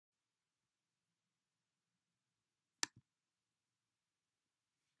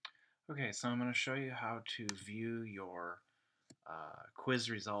Okay, so I'm going to show you how to view your quiz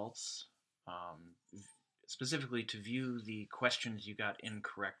results, specifically to view the questions you got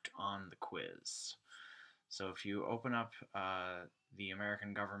incorrect on the quiz. So if you open up the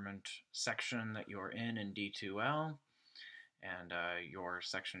American government section that you're in D2L, and your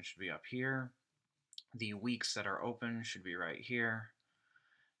section should be up here. The weeks that are open should be right here,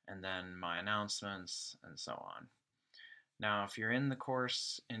 and then my announcements and so on. Now, if you're in the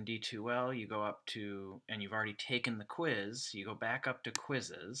course in D2L, you go up to, and you've already taken the quiz, you go back up to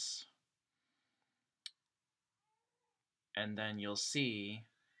quizzes, and then you'll see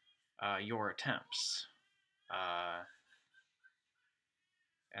your attempts.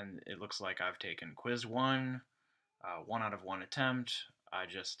 And it looks like I've taken quiz 1, 1 out of 1 attempt. I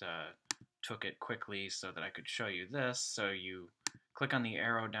just took it quickly so that I could show you this. So you click on the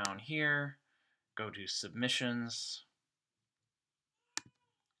arrow down here, go to submissions,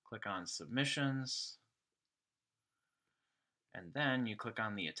 click on submissions, and then you click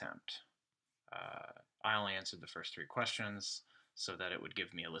on the attempt. I only answered the first 3 questions so that it would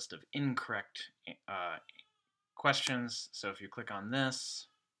give me a list of incorrect questions. So if you click on this,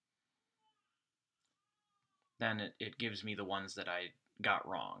 then it gives me the ones that I got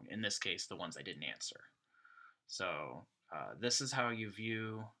wrong. In this case, the ones I didn't answer. So this is how you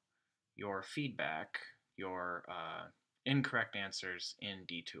view your feedback, your incorrect answers in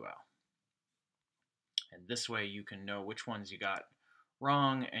D2L. And this way you can know which ones you got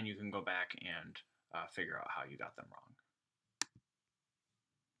wrong, and you can go back and figure out how you got them wrong.